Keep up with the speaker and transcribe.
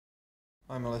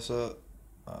Hi Melissa,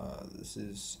 this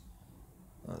is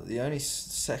the only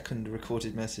second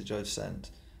recorded message I've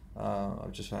sent.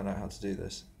 I've just found out how to do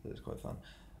this. It's quite fun.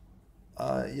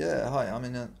 Yeah, hi, I'm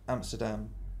in Amsterdam.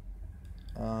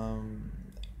 Um,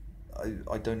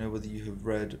 I don't know whether you have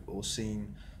read or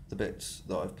seen the bits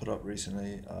that I've put up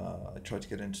recently. I tried to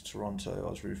get into Toronto. I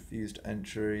was refused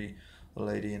entry. The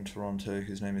lady in Toronto,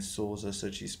 whose name is Sorza,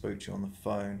 said she spoke to you on the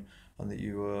phone and that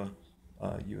you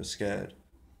were scared.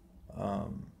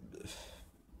 Um,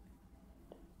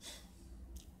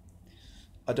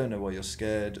 I don't know why you're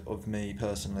scared of me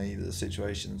personally. The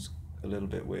situation's a little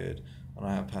bit weird, and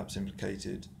I have perhaps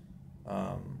implicated.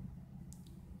 Um,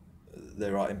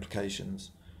 there are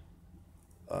implications.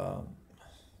 Um,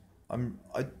 I'm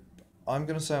I I'm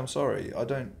gonna say I'm sorry.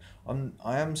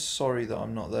 I am sorry that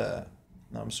I'm not there.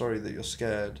 I'm sorry that you're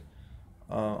scared.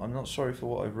 I'm not sorry for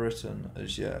what I've written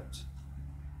as yet.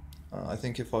 I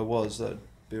think if I was, that'd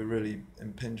be a really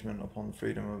impingement upon the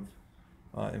freedom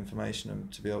of information and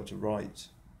to be able to write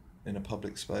in a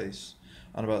public space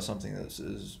and about something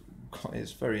is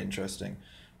very interesting.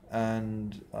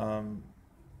 And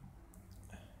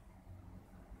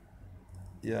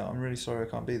yeah, I'm really sorry I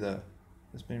can't be there.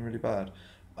 It's been really bad.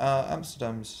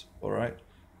 Amsterdam's all right.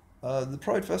 The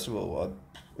Pride Festival,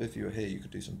 if you were here, you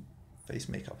could do some face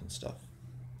makeup and stuff.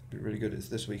 It'd be really good. It's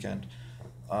this weekend.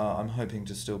 I'm hoping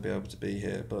to still be able to be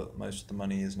here, but most of the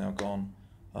money is now gone.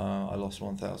 I lost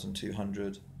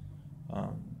 1,200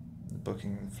 um,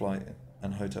 booking flight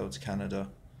and hotel to Canada.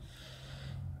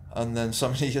 And then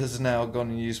somebody has now gone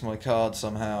and used my card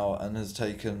somehow and has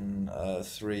taken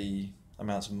three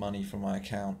amounts of money from my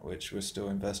account, which we're still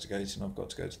investigating. I've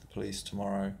got to go to the police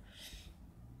tomorrow.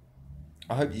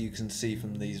 I hope you can see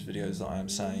from these videos that I am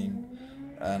sane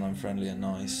and I'm friendly and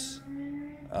nice.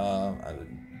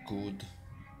 Good.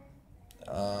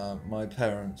 My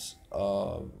parents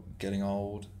are getting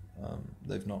old.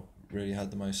 They've not really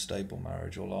had the most stable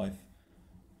marriage or life.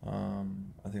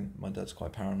 I think my dad's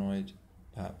quite paranoid,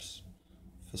 perhaps,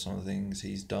 for some of the things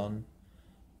he's done.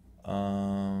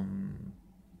 Um,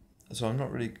 so I'm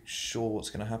not really sure what's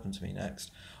going to happen to me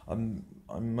next. I'm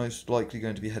most likely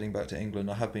going to be heading back to England.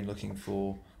 I have been looking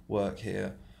for work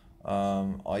here.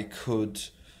 I could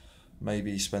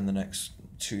maybe spend the next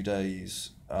 2 days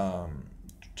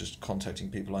just contacting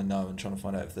people I know and trying to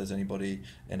find out if there's anybody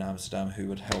in Amsterdam who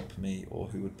would help me or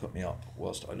who would put me up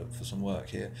whilst I look for some work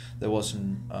here. There was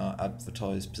some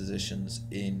advertised positions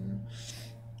in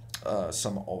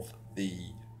some of the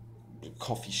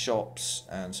coffee shops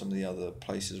and some of the other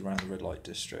places around the red light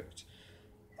district,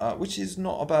 which is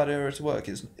not a bad area to work.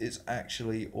 It's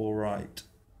actually all right.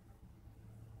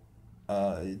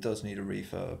 It does need a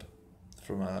refurb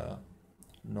from a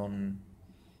non.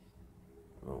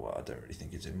 Well, I don't really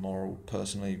think it's immoral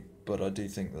personally, but I do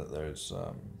think that there's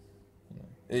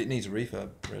it needs a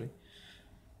refurb really.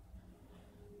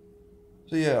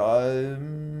 So yeah, I'm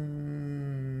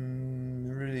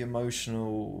really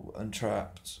emotional and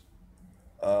trapped.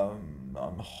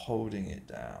 I'm holding it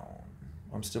down.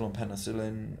 I'm still on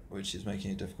penicillin, which is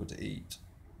making it difficult to eat.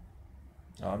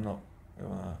 I'm not.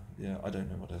 Yeah, I don't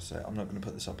know what to say. I'm not going to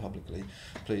put this up publicly.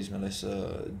 Please,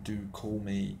 Melissa, do call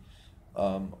me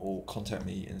or contact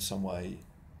me in some way.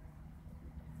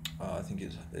 I think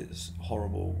it's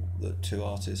horrible that two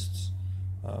artists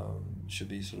should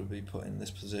be sort of be put in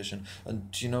this position. And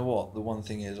do you know what? The one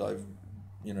thing is I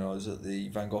was at the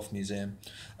Van Gogh Museum,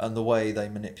 and the way they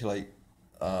manipulate,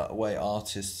 way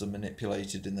artists are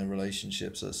manipulated in their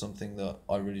relationships. That's something that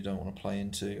I really don't want to play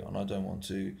into, and I don't want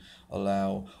to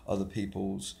allow other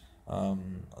people's.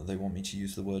 They want me to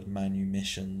use the word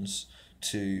manumissions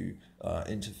to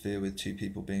interfere with two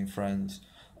people being friends.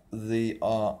 The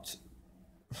art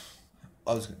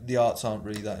the arts aren't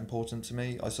really that important to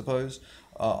me, I suppose.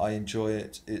 I enjoy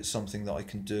it. It's something that I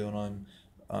can do, and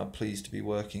I'm pleased to be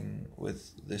working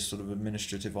with this sort of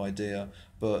administrative idea.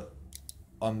 But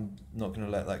I'm not going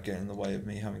to let that get in the way of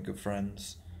me having good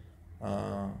friends.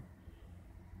 Uh,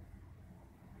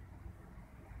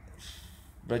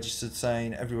 Registered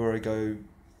sane. Everywhere I go,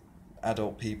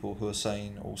 adult people who are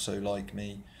sane also like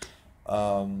me.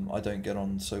 I don't get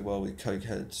on so well with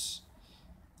cokeheads.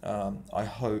 I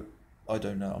hope, I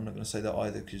don't know, I'm not going to say that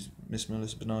either because Miss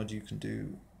Melissa Bernard, you can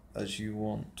do as you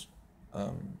want.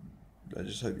 Um, I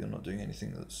just hope you're not doing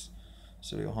anything that's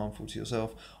silly or harmful to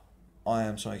yourself. I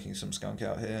am smoking some skunk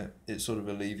out here. It's sort of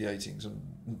alleviating some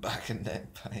back and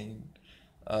neck pain.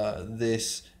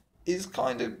 This is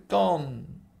kind of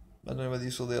gone. I don't know whether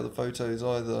you saw the other photos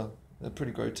either. They're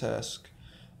pretty grotesque.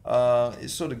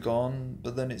 It's sort of gone,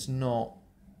 but then it's not.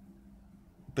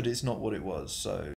 But it's not what it was. So